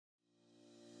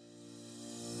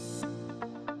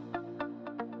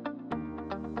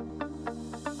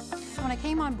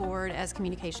came on board as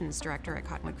communications director at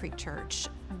Cottonwood Creek Church,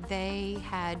 they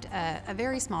had a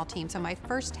very small team. So my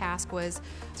first task was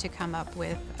to come up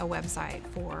with a website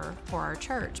for our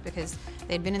church, because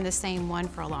they'd been in the same one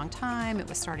for a long time. It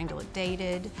was starting to look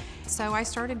dated. So I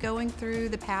started going through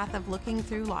the path of looking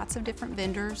through lots of different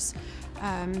vendors.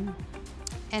 And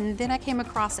then I came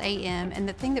across AM, and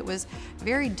the thing that was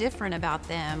very different about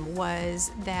them was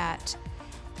that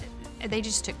they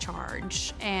just took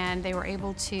charge, and they were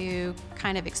able to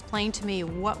kind of explain to me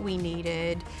what we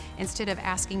needed instead of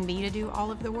asking me to do all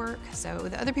of the work. So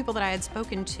the other people that I had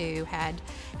spoken to had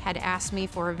asked me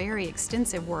for very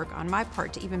extensive work on my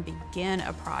part to even begin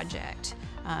a project,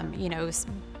 you know,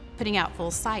 putting out full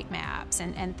site maps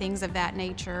and things of that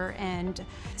nature. And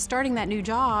starting that new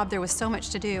job, there was so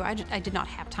much to do. I did not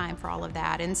have time for all of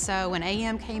that. And so when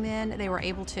AM came in, they were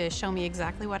able to show me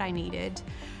exactly what I needed.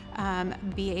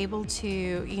 Be able to,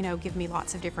 you know, give me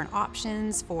lots of different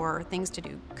options for things to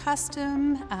do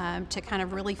custom, to kind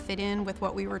of really fit in with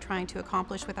what we were trying to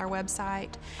accomplish with our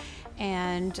website,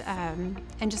 and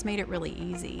just made it really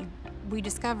easy. We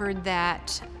discovered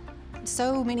that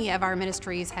so many of our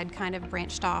ministries had kind of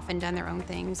branched off and done their own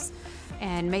things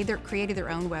and created their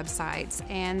own websites,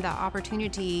 and the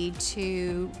opportunity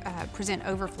to present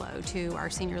OVRFLO to our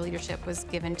senior leadership was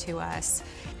given to us.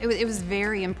 It was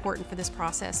very important for this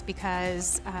process,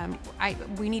 because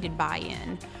we needed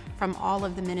buy-in from all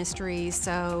of the ministries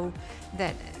so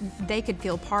that they could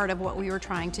feel part of what we were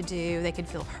trying to do. They could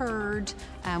feel heard.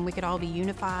 We could all be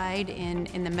unified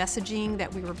in the messaging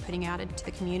that we were putting out into the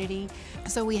community.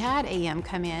 So we had AM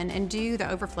come in and do the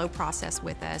OVRFLO process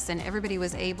with us, and everybody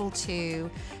was able to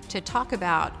talk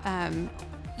about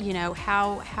you know,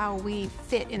 how we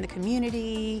fit in the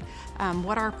community,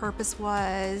 what our purpose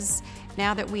was.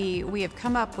 Now that we have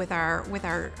come up with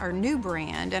our new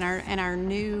brand and our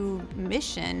new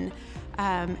mission,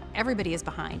 everybody is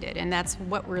behind it, and that's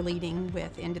what we're leading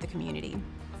with into the community.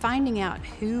 Finding out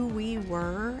who we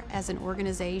were as an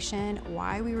organization,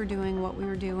 why we were doing what we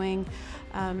were doing,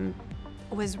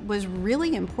 was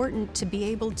really important to be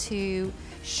able to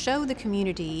show the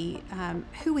community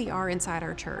who we are inside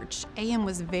our church. AM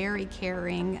was very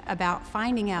caring about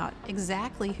finding out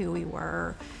exactly who we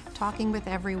were, talking with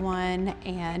everyone,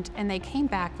 and they came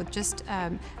back with just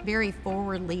very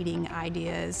forward-leading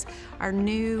ideas. Our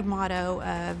new motto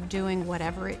of doing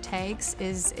whatever it takes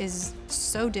is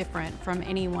so different from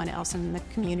anyone else in the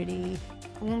community.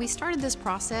 When we started this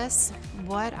process,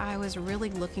 what I was really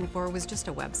looking for was just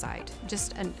a website,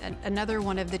 just another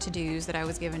one of the to-dos that I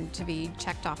was given to be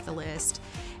checked off the list.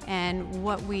 And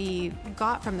what we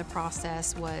got from the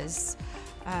process was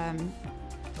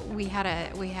we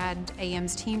had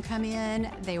AM's team come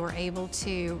in. They were able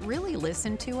to really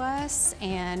listen to us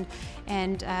and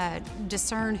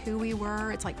discern who we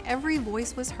were. It's like every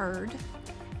voice was heard,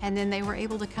 and then they were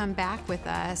able to come back with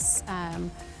us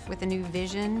with a new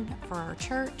vision for our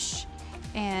church.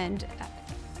 And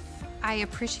I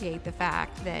appreciate the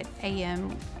fact that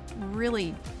AM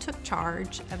really took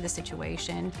charge of the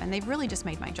situation, and they've really just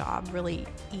made my job really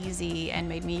easy and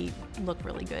made me look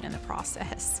really good in the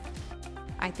process.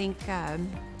 I think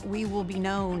we will be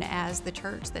known as the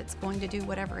church that's going to do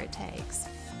whatever it takes.